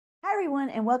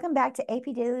everyone, and welcome back to AP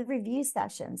Daily Review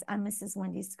Sessions. I'm Mrs.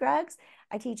 Wendy Scruggs.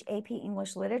 I teach AP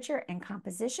English Literature and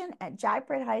Composition at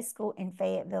Jaipur High School in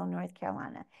Fayetteville, North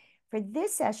Carolina. For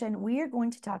this session, we are going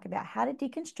to talk about how to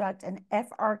deconstruct an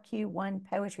FRQ1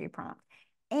 poetry prompt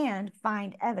and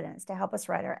find evidence to help us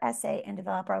write our essay and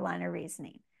develop our line of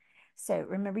reasoning. So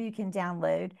remember, you can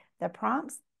download the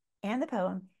prompts and the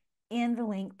poem in the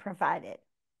link provided.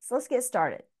 So let's get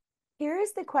started. Here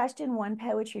is the question 1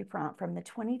 poetry prompt from the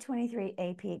 2023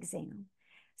 AP exam.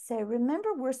 So remember,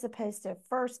 we're supposed to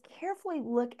first carefully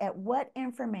look at what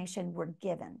information we're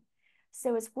given.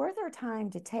 So it's worth our time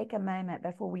to take a moment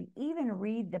before we even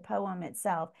read the poem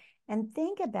itself and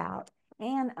think about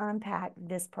and unpack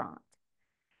this prompt.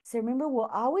 So remember, we'll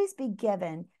always be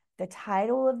given the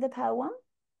title of the poem,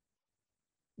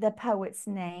 the poet's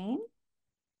name,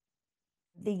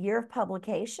 the year of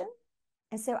publication.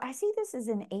 And so I see this as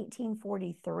in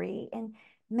 1843, and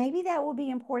maybe that will be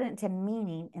important to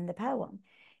meaning in the poem.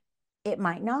 It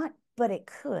might not, but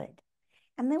it could.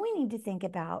 And then we need to think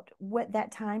about what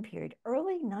that time period,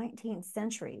 early 19th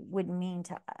century, would mean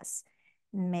to us.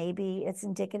 Maybe it's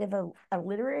indicative of a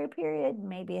literary period,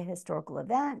 maybe a historical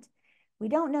event. We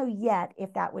don't know yet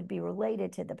if that would be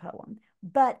related to the poem,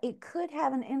 but it could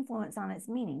have an influence on its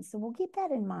meaning. So we'll keep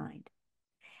that in mind.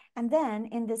 And then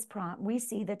in this prompt, we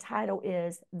see the title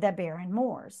is The Barren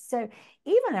Moors. So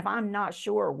even if I'm not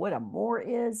sure what a moor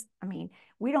is, I mean,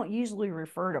 we don't usually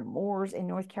refer to moors in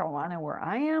North Carolina where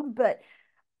I am, but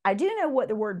I do know what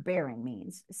the word barren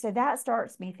means. So that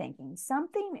starts me thinking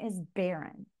something is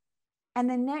barren. And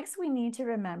then next, we need to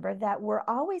remember that we're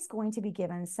always going to be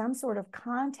given some sort of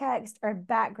context or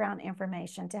background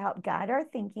information to help guide our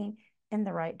thinking in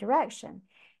the right direction.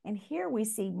 And here we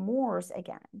see moors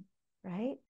again,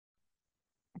 right?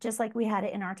 Just like we had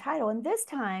it in our title. And this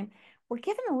time, we're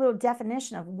given a little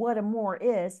definition of what a moor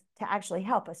is to actually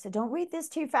help us. So don't read this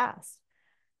too fast.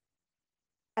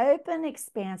 Open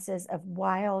expanses of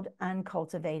wild,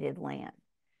 uncultivated land.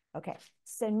 Okay,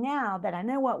 so now that I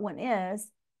know what one is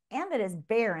and that it's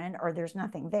barren or there's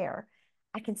nothing there,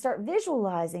 I can start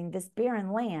visualizing this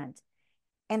barren land.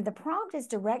 And the prompt is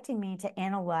directing me to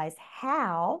analyze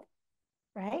how,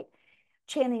 right?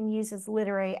 Channing uses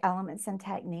literary elements and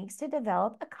techniques to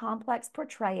develop a complex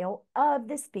portrayal of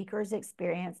the speaker's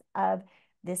experience of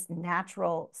this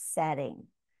natural setting.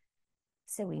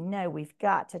 So we know we've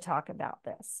got to talk about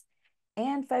this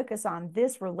and focus on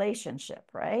this relationship,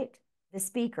 right? The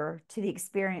speaker to the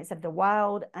experience of the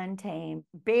wild, untamed,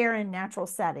 barren natural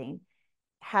setting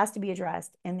has to be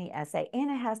addressed in the essay, and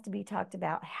it has to be talked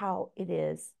about how it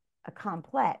is a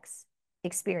complex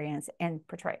experience and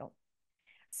portrayal.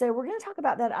 So we're going to talk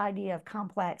about that idea of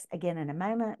complex again in a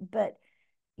moment, but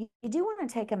you do want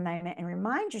to take a moment and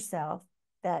remind yourself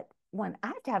that one, I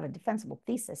have to have a defensible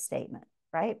thesis statement,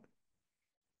 right?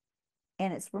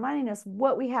 And it's reminding us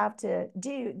what we have to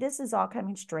do. This is all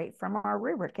coming straight from our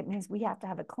rubric. It means we have to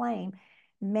have a claim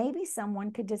maybe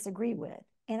someone could disagree with.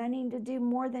 And I need to do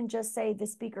more than just say the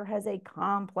speaker has a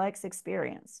complex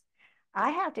experience. I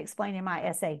have to explain in my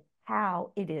essay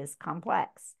how it is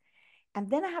complex. And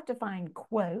then I have to find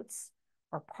quotes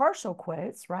or partial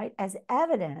quotes, right, as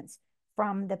evidence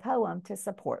from the poem to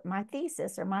support my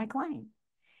thesis or my claim.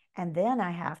 And then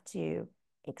I have to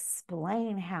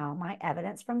explain how my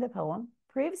evidence from the poem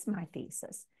proves my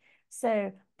thesis.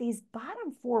 So these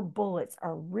bottom 4 bullets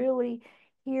are really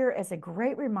here as a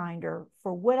great reminder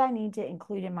for what I need to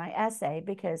include in my essay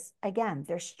because, again,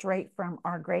 they're straight from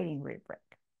our grading rubric.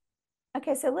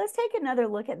 Okay, so let's take another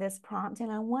look at this prompt, and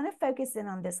I want to focus in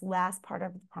on this last part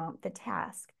of the prompt, the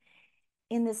task.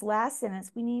 In this last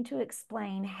sentence, we need to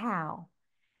explain how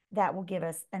that will give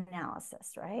us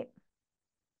analysis, right?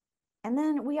 And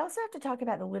then we also have to talk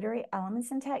about the literary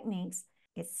elements and techniques.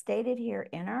 It's stated here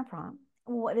in our prompt.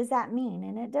 What does that mean?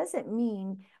 And it doesn't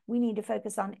mean we need to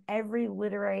focus on every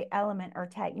literary element or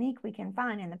technique we can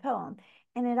find in the poem.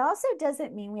 And it also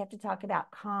doesn't mean we have to talk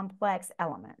about complex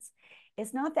elements.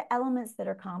 It's not the elements that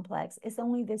are complex. It's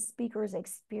only the speaker's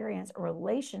experience or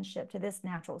relationship to this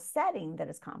natural setting that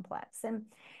is complex. And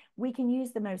we can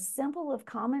use the most simple of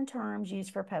common terms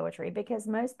used for poetry because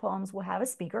most poems will have a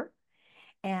speaker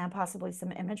and possibly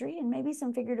some imagery and maybe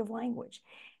some figurative language.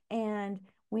 And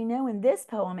we know in this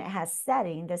poem it has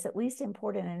setting that's at least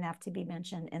important enough to be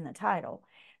mentioned in the title.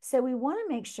 So we want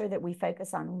to make sure that we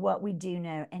focus on what we do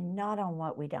know and not on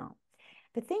what we don't.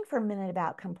 But think for a minute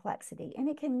about complexity, and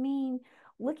it can mean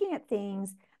looking at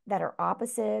things that are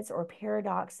opposites or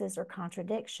paradoxes or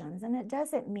contradictions, and it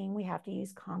doesn't mean we have to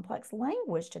use complex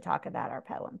language to talk about our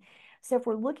poem. So if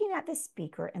we're looking at the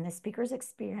speaker and the speaker's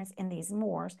experience in these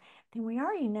moors, then we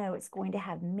already know it's going to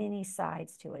have many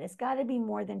sides to it. It's got to be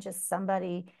more than just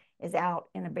somebody is out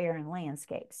in a barren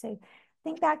landscape. So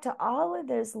think back to all of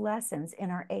those lessons in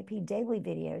our AP daily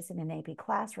videos in an AP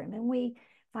classroom, and we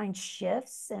find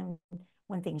shifts and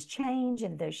when things change,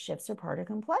 and those shifts are part of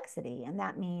complexity. And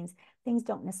that means things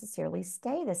don't necessarily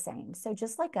stay the same. So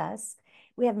just like us,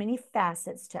 we have many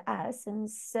facets to us. And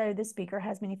so the speaker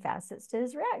has many facets to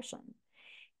his reaction.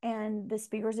 And the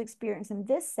speaker's experience in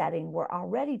this setting, we're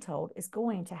already told, is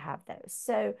going to have those.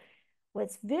 So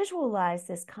let's visualize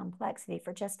this complexity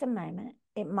for just a moment.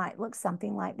 It might look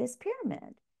something like this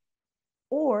pyramid,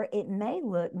 or it may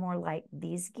look more like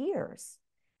these gears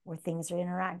where things are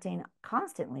interacting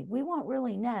constantly. We won't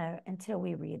really know until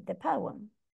we read the poem.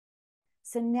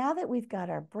 So now that we've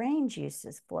got our brain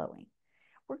juices flowing,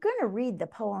 we're going to read the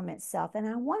poem itself, and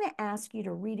I want to ask you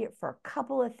to read it for a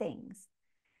couple of things.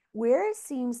 Where it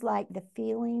seems like the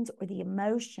feelings or the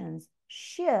emotions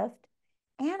shift,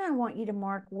 and I want you to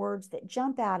mark words that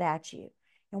jump out at you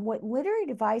and what literary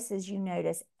devices you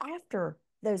notice after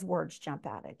those words jump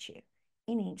out at you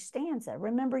in each stanza.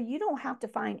 Remember, you don't have to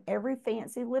find every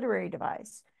fancy literary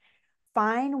device.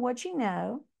 Find what you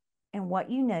know and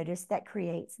what you notice that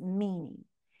creates meaning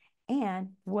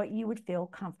and what you would feel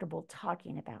comfortable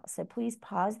talking about. So please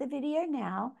pause the video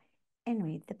now and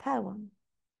read the poem.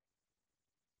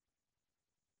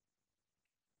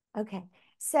 Okay,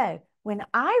 so when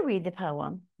I read the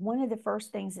poem, one of the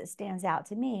first things that stands out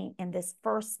to me in this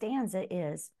first stanza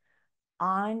is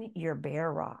on your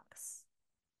bare rocks,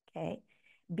 okay,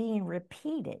 being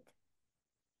repeated.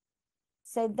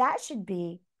 So that should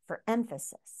be for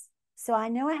emphasis. So I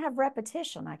know I have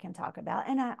repetition I can talk about,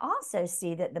 and I also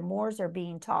see that the moors are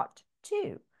being talked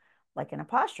to, like an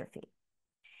apostrophe.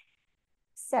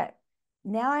 So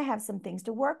now I have some things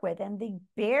to work with, and the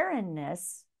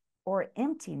barrenness or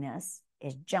emptiness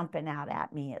is jumping out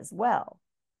at me as well,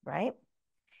 right?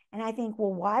 And I think,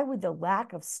 well, why would the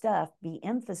lack of stuff be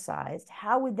emphasized?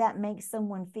 How would that make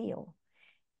someone feel?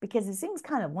 Because it seems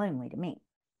kind of lonely to me.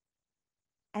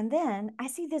 And then I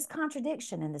see this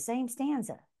contradiction in the same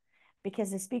stanza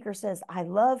because the speaker says, I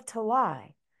love to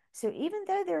lie. So even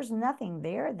though there's nothing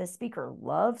there, the speaker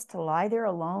loves to lie there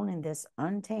alone in this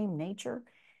untamed nature.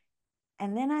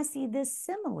 And then I see this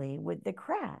simile with the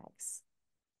crags.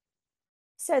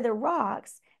 So the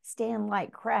rocks stand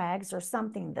like crags or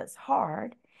something that's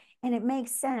hard, and it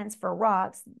makes sense for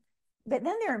rocks, but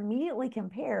then they're immediately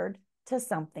compared to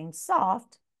something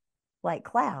soft like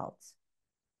clouds.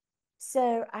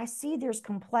 So I see there's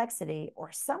complexity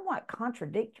or somewhat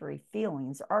contradictory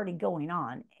feelings already going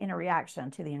on in a reaction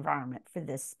to the environment for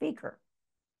this speaker.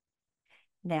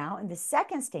 Now, in the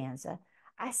second stanza,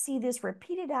 I see this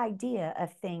repeated idea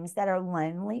of things that are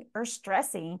lonely or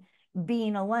stressing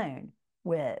being alone,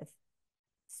 with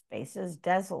spaces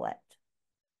desolate,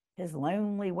 his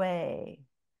lonely way,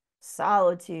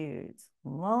 solitude's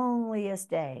loneliest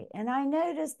day. And I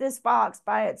noticed this fox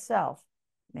by itself.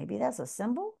 Maybe that's a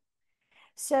symbol.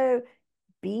 So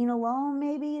being alone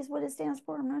maybe is what it stands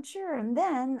for. I'm not sure. And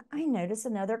then I notice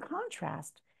another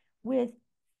contrast with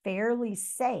fairly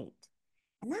sate.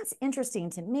 And that's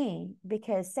interesting to me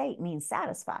because sate means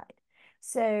satisfied.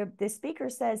 So the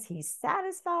speaker says he's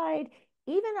satisfied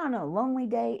even on a lonely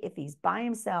day if he's by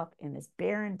himself in this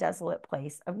barren, desolate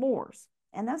place of moors.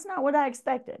 And that's not what I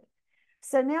expected.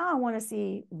 So now I want to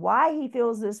see why he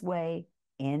feels this way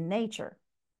in nature.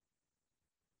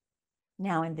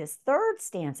 Now, in this third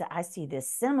stanza, I see this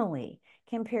simile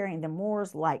comparing the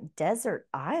moors like desert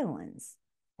islands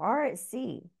far at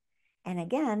sea. And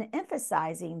again,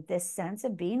 emphasizing this sense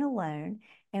of being alone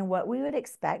and what we would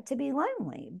expect to be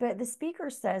lonely. But the speaker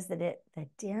says that the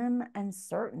dim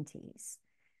uncertainties,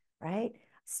 right,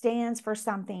 stands for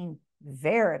something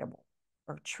veritable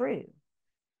or true.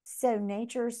 So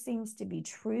nature seems to be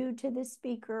true to the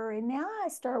speaker. And now I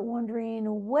start wondering,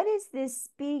 what is this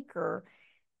speaker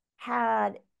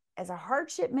had as a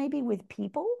hardship maybe with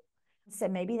people? So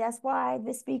maybe that's why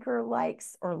the speaker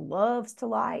likes or loves to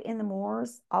lie in the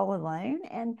moors all alone.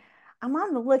 And I'm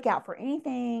on the lookout for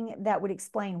anything that would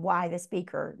explain why the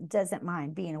speaker doesn't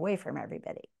mind being away from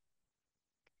everybody.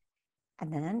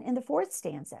 And then in the fourth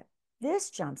stanza, this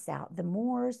jumps out. The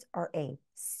moors are a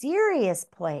serious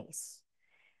place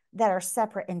that are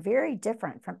separate and very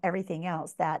different from everything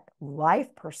else that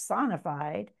life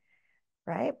personified,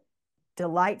 right,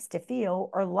 delights to feel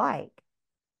or like.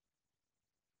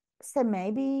 So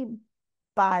maybe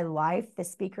by life, the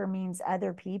speaker means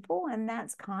other people, and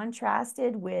that's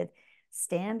contrasted with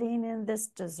standing in this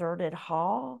deserted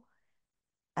hall,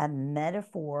 a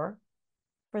metaphor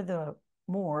for the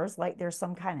Moors like there's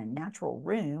some kind of natural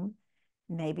room,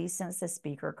 maybe since the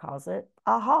speaker calls it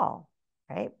a hall,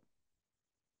 right?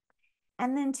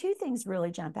 And then two things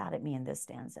really jump out at me in this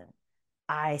stanza.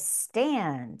 I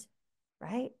stand,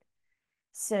 right?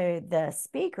 So the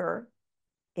speaker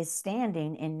is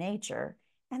standing in nature.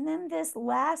 And then this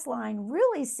last line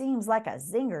really seems like a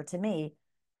zinger to me.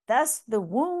 Thus the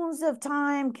wounds of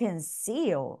time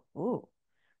conceal. Ooh,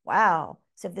 wow.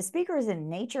 So if the speaker is in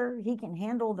nature, he can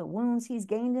handle the wounds he's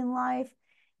gained in life.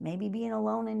 Maybe being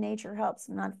alone in nature helps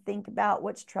him not think about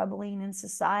what's troubling in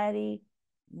society.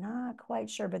 Not quite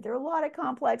sure, but there are a lot of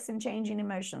complex and changing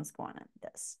emotions going on in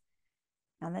this.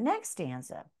 Now, the next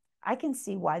stanza, I can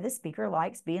see why the speaker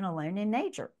likes being alone in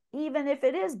nature, even if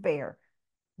it is bare.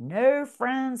 No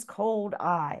friend's cold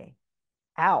eye.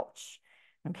 Ouch.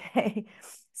 Okay.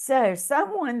 So,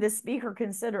 someone the speaker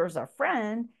considers a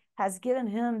friend has given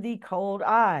him the cold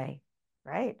eye,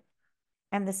 right?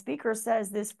 And the speaker says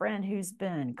this friend who's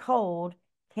been cold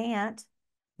can't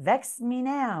vex me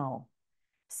now.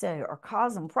 So, or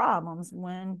cause them problems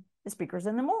when the speaker's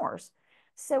in the moors.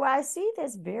 So I see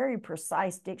this very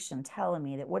precise diction telling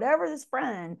me that whatever this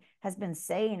friend has been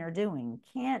saying or doing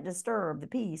can't disturb the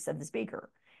peace of the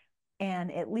speaker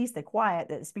and at least the quiet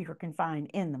that the speaker can find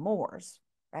in the moors,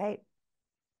 right?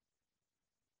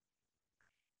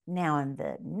 Now, in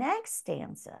the next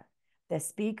stanza, the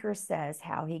speaker says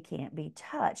how he can't be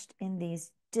touched in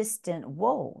these distant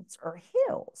wolds or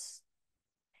hills.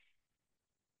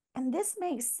 And this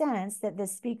makes sense that the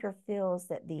speaker feels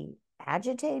that the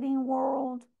agitating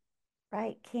world,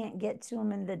 right, can't get to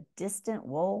him in the distant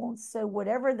wolds. So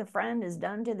whatever the friend has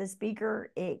done to the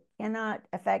speaker, it cannot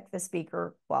affect the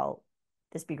speaker while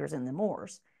the speaker's in the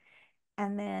moors.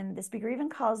 And then the speaker even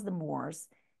calls the moors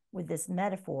with this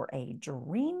metaphor a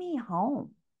dreamy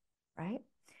home, right?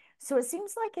 So it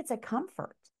seems like it's a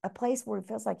comfort, a place where it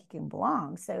feels like you can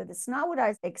belong. So that's not what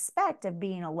I expect of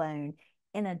being alone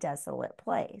in a desolate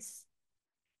place.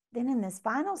 Then in this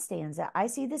final stanza, I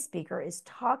see the speaker is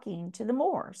talking to the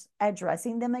Moors,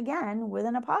 addressing them again with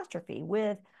an apostrophe,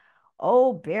 with,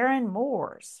 oh, barren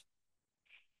moors.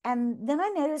 And then I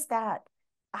noticed that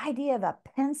idea of a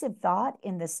pensive thought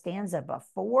in the stanza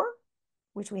before,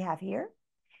 which we have here,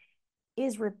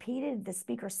 is repeated. The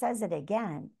speaker says it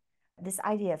again, this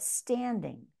idea of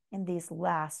standing in these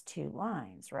last two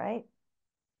lines, right?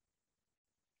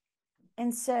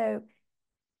 And so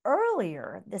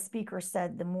earlier, the speaker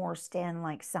said the Moors stand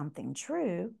like something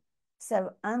true.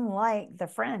 So, unlike the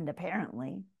friend,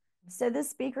 apparently. So, this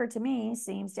speaker to me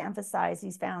seems to emphasize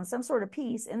he's found some sort of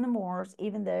peace in the Moors,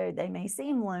 even though they may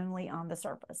seem lonely on the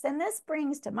surface. And this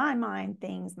brings to my mind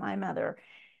things my mother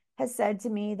has said to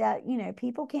me that, you know,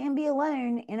 people can be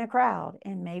alone in a crowd.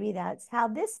 And maybe that's how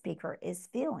this speaker is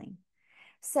feeling.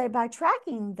 So, by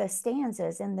tracking the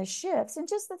stanzas and the shifts and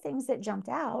just the things that jumped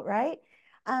out, right?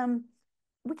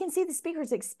 We can see the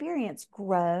speaker's experience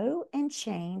grow and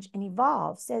change and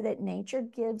evolve so that nature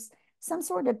gives some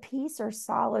sort of peace or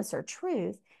solace or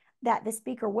truth that the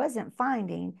speaker wasn't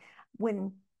finding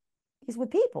when he's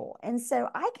with people. And so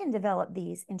I can develop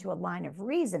these into a line of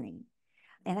reasoning.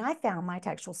 And I found my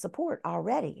textual support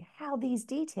already, how these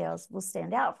details will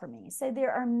stand out for me. So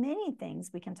there are many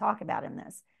things we can talk about in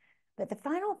this. But the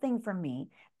final thing for me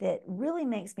that really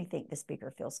makes me think the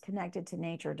speaker feels connected to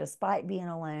nature despite being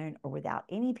alone or without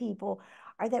any people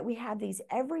are that we have these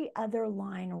every other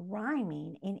line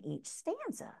rhyming in each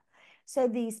stanza. So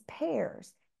these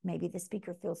pairs, maybe the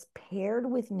speaker feels paired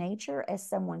with nature as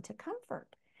someone to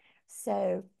comfort.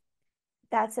 So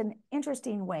that's an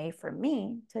interesting way for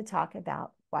me to talk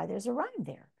about why there's a rhyme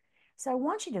there. So I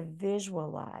want you to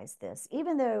visualize this,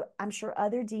 even though I'm sure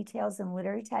other details and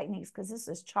literary techniques, because this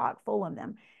is chock full of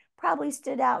them, probably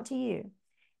stood out to you.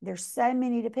 There's so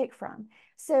many to pick from.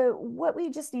 So what we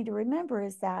just need to remember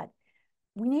is that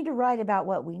we need to write about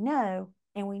what we know,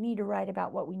 and we need to write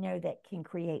about what we know that can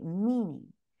create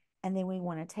meaning. And then we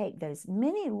want to take those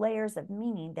many layers of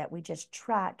meaning that we just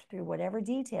tracked through whatever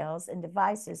details and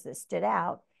devices that stood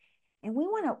out, and we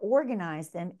want to organize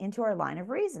them into our line of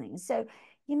reasoning. So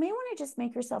you may want to just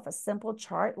make yourself a simple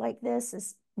chart like this.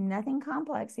 Is nothing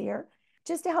complex here,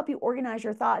 just to help you organize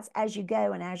your thoughts as you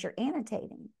go and as you're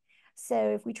annotating. So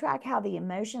if we track how the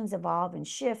emotions evolve and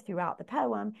shift throughout the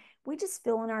poem, we just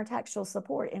fill in our textual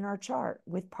support in our chart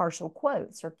with partial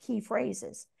quotes or key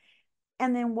phrases.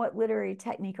 And then what literary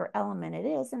technique or element it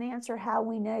is, and answer how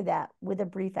we know that with a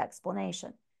brief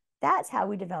explanation. That's how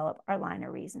we develop our line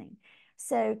of reasoning.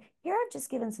 So here I've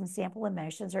just given some sample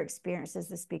emotions or experiences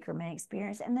the speaker may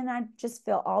experience, and then I just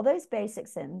fill all those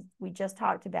basics in we just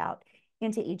talked about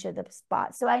into each of the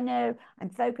spots. So I know I'm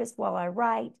focused while I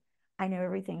write, I know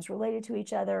everything's related to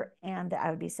each other, and that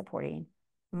I would be supporting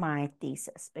my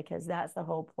thesis, because that's the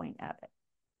whole point of it.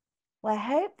 Well, I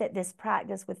hope that this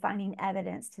practice with finding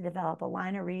evidence to develop a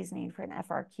line of reasoning for an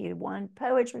FRQ1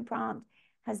 poetry prompt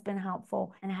has been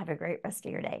helpful, and have a great rest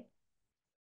of your day.